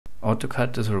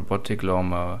AutoCut is a robotic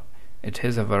lawnmower. It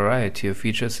has a variety of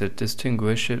features that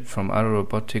distinguish it from other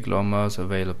robotic lawnmowers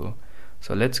available.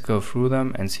 So let's go through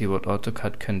them and see what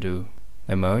AutoCut can do.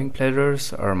 The mowing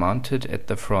platters are mounted at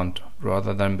the front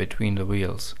rather than between the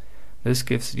wheels. This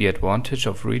gives the advantage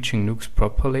of reaching nooks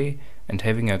properly and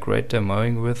having a greater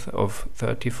mowing width of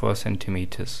 34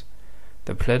 cm.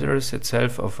 The platters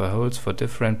itself offer holes for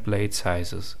different blade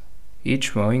sizes.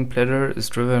 Each mowing platter is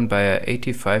driven by a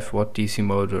 85 watt DC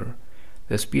motor.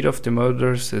 The speed of the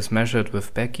motors is measured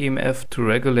with back EMF to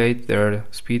regulate their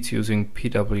speeds using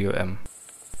PWM.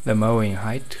 The mowing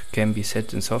height can be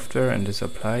set in software and is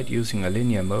applied using a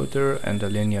linear motor and a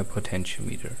linear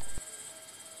potentiometer.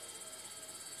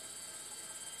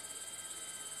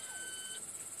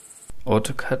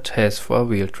 AutoCut has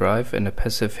 4-wheel drive and a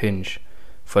passive hinge.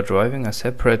 For driving, a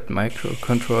separate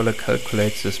microcontroller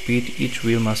calculates the speed each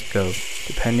wheel must go,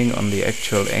 depending on the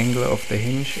actual angle of the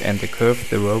hinge and the curve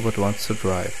the robot wants to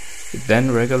drive. It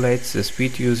then regulates the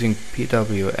speed using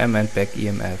PWM and back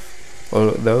EMF.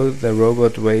 Although the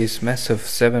robot weighs massive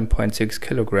 7.6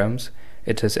 kilograms,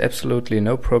 it has absolutely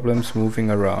no problems moving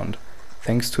around.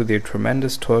 Thanks to the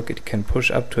tremendous torque, it can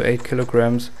push up to 8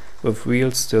 kilograms with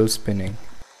wheels still spinning.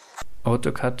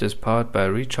 AutoCut is powered by a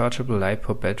rechargeable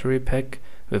LiPo battery pack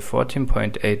with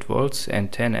 14.8 volts and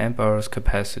 10 amp hours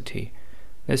capacity.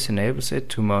 This enables it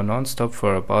to mow non-stop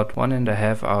for about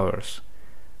 1.5 hours.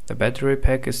 The battery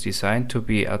pack is designed to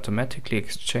be automatically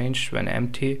exchanged when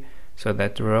empty, so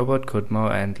that the robot could mow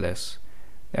endless.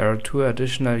 There are 2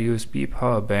 additional USB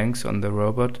power banks on the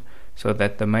robot, so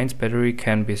that the mains battery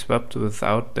can be swapped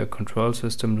without the control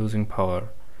system losing power.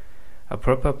 A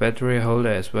proper battery holder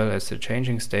as well as the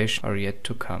changing station are yet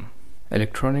to come.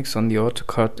 Electronics on the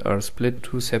AutoCut are split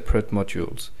into 2 separate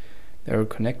modules. They are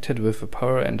connected with a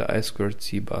power and a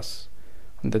I2C bus.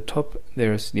 On the top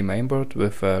there is the mainboard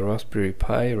with a Raspberry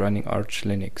Pi running Arch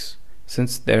Linux.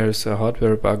 Since there is a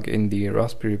hardware bug in the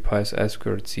Raspberry Pi's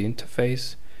I2C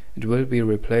interface, it will be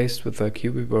replaced with a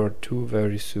QB-board 2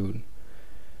 very soon.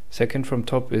 Second from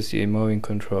top is the mowing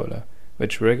controller,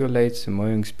 which regulates the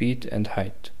mowing speed and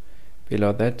height.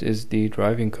 Below that is the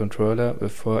driving controller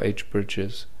with 4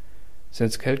 H-bridges.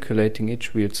 Since calculating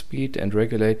each wheel's speed and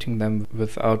regulating them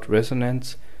without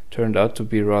resonance turned out to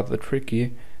be rather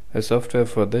tricky, the software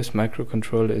for this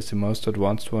microcontroller is the most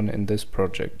advanced one in this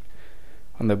project.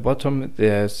 On the bottom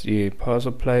there's the power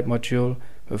supply module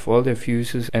with all the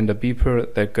fuses and a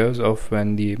beeper that goes off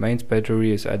when the mains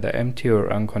battery is either empty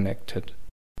or unconnected.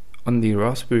 On the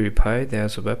Raspberry Pi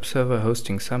there's a web server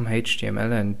hosting some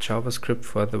HTML and JavaScript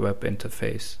for the web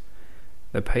interface.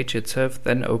 The page itself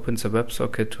then opens a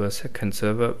WebSocket to a second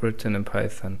server written in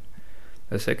Python.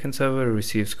 The second server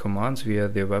receives commands via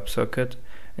the WebSocket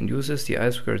and uses the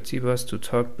I2C bus to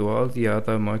talk to all the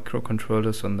other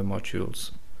microcontrollers on the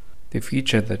modules. The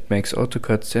feature that makes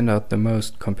AutoCut stand out the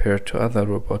most compared to other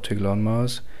robotic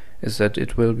lawnmowers is that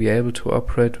it will be able to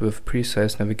operate with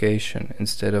precise navigation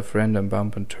instead of random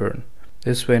bump and turn.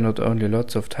 This way not only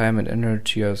lots of time and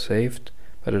energy are saved,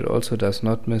 but it also does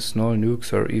not miss small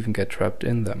nukes or even get trapped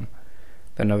in them.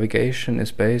 The navigation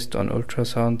is based on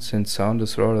ultrasound since sound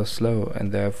is rather slow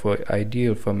and therefore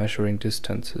ideal for measuring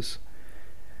distances.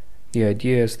 The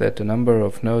idea is that a number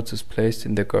of nodes is placed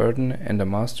in the garden and a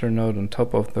master node on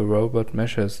top of the robot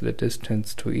measures the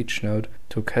distance to each node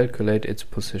to calculate its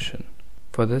position.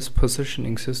 For this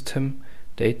positioning system,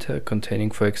 data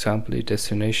containing for example the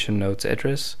destination node's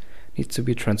address needs to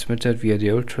be transmitted via the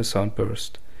ultrasound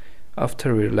burst.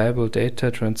 After reliable data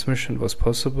transmission was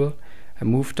possible, I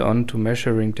moved on to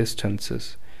measuring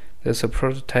distances. There's a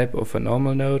prototype of a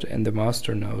normal node and the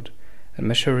master node, and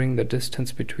measuring the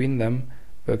distance between them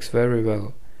works very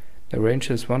well. The range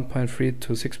is 1.3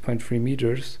 to 6.3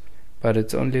 meters, but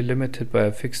it's only limited by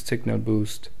a fixed signal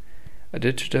boost. A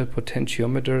digital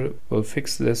potentiometer will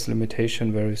fix this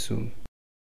limitation very soon.